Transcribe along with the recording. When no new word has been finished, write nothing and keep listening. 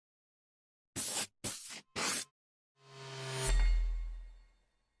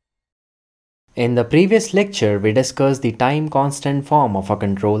In the previous lecture, we discussed the time constant form of a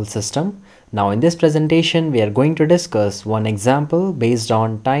control system. Now in this presentation, we are going to discuss one example based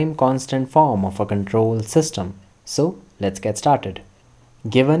on time constant form of a control system. So let's get started.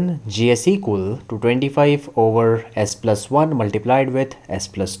 Given Gs equal to 25 over s plus 1 multiplied with s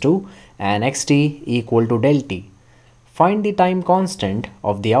plus 2 and xt equal to del t, find the time constant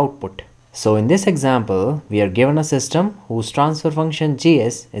of the output. So in this example, we are given a system whose transfer function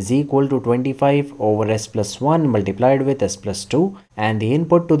Gs is equal to 25 over s plus 1 multiplied with s plus 2 and the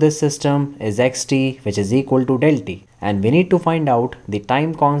input to this system is xt, which is equal to del t, and we need to find out the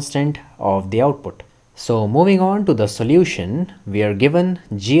time constant of the output. So moving on to the solution, we are given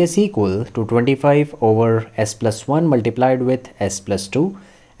Gs equal to 25 over s plus 1 multiplied with s plus 2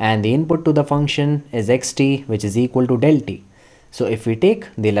 and the input to the function is xt, which is equal to del t. So if we take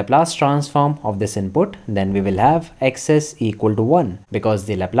the Laplace transform of this input, then we will have xs equal to 1 because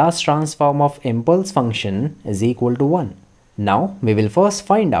the Laplace transform of impulse function is equal to 1. Now we will first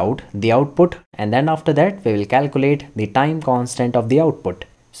find out the output and then after that we will calculate the time constant of the output.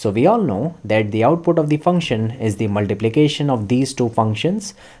 So we all know that the output of the function is the multiplication of these two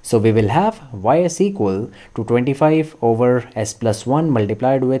functions. So we will have ys equal to 25 over s plus 1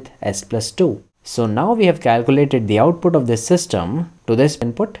 multiplied with s plus 2. So now we have calculated the output of this system to this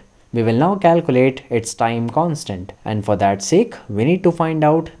input. We will now calculate its time constant, and for that sake we need to find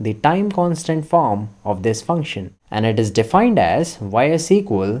out the time constant form of this function, and it is defined as ys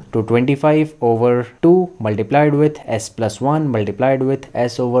equal to 25 over 2 multiplied with s plus 1 multiplied with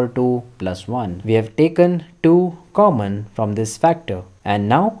s over 2 plus 1. We have taken 2 common from this factor and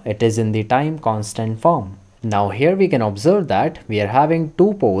now it is in the time constant form. Now here we can observe that we are having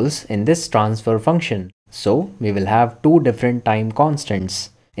two poles in this transfer function. So we will have two different time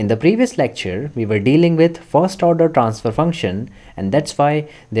constants. In the previous lecture, we were dealing with first order transfer function, and that's why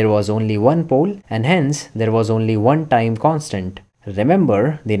there was only one pole and hence there was only one time constant.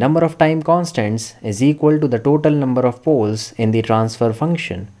 Remember, the number of time constants is equal to the total number of poles in the transfer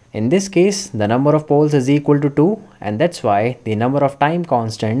function. In this case, the number of poles is equal to 2, and that's why the number of time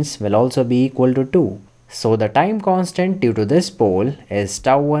constants will also be equal to 2. So the time constant due to this pole is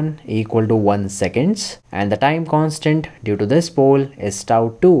τ1 equal to 1 seconds, and the time constant due to this pole is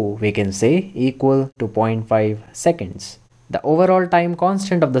τ2, we can say, equal to 0.5 seconds. The overall time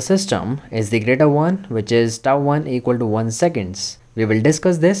constant of the system is the greater one, which is τ1 equal to 1 seconds. We will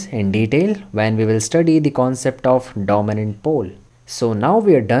discuss this in detail when we will study the concept of dominant pole. So now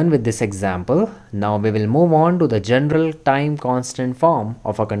we are done with this example. Now we will move on to the general time constant form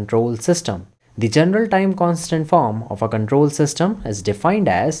of a control system. The general time constant form of a control system is defined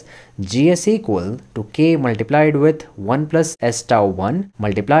as Gs equal to k multiplied with 1 plus s τ1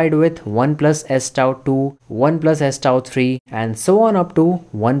 multiplied with 1 plus s τ2, 1 plus s τ3 and so on up to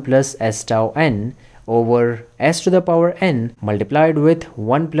 1 plus s τn over s to the power n multiplied with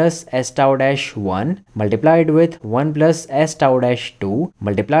 1 plus s tau dash 1 multiplied with 1 plus s tau dash 2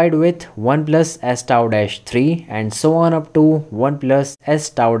 multiplied with 1 plus s tau dash 3 and so on up to 1 plus s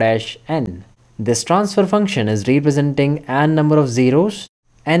tau dash n. This transfer function is representing n number of zeros,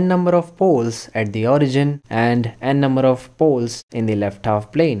 n number of poles at the origin and n number of poles in the left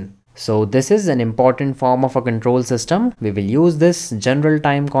half plane. So this is an important form of a control system. We will use this general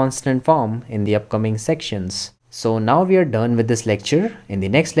time constant form in the upcoming sections. So now we are done with this lecture. In the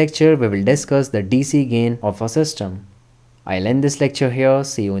next lecture, we will discuss the DC gain of a system. I'll end this lecture here.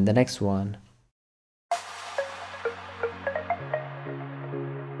 See you in the next one.